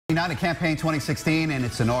Now to Campaign 2016 and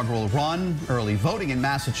its inaugural run. Early voting in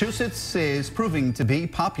Massachusetts is proving to be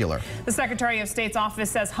popular. The Secretary of State's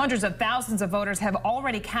office says hundreds of thousands of voters have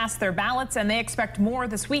already cast their ballots, and they expect more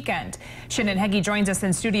this weekend. Shannon Heggie joins us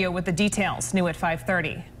in studio with the details. New at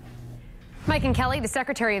 5:30. Mike and Kelly, the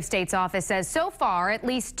Secretary of State's office says so far at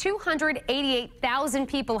least 288,000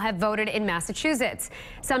 people have voted in Massachusetts.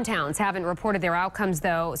 Some towns haven't reported their outcomes,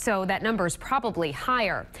 though, so that number is probably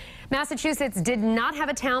higher. Massachusetts did not have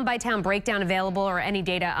a town-by-town breakdown available or any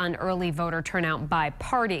data on early voter turnout by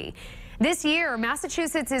party. This year,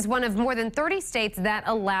 Massachusetts is one of more than 30 states that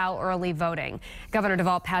allow early voting. Governor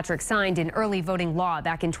Deval Patrick signed an early voting law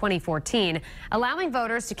back in 2014, allowing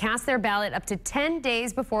voters to cast their ballot up to 10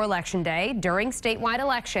 days before Election Day during statewide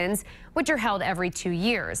elections, which are held every 2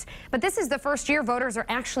 years. But this is the first year voters are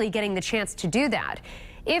actually getting the chance to do that.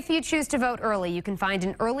 If you choose to vote early, you can find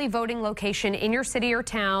an early voting location in your city or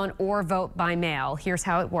town or vote by mail. Here's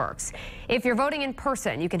how it works. If you're voting in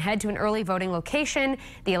person, you can head to an early voting location.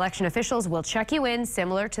 The election officials will check you in,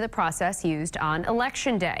 similar to the process used on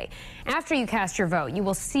Election Day. After you cast your vote, you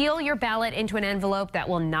will seal your ballot into an envelope that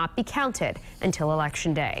will not be counted until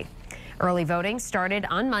Election Day. Early voting started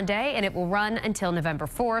on Monday, and it will run until November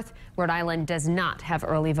 4th. Rhode Island does not have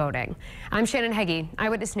early voting. I'm Shannon Heggie,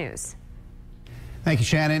 Eyewitness News. Thank you,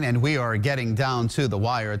 Shannon. And we are getting down to the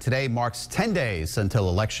wire. Today marks 10 days until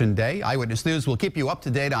Election Day. Eyewitness News will keep you up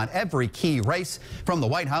to date on every key race from the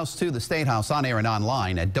White House to the State House, on air and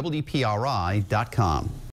online at WPRI.com.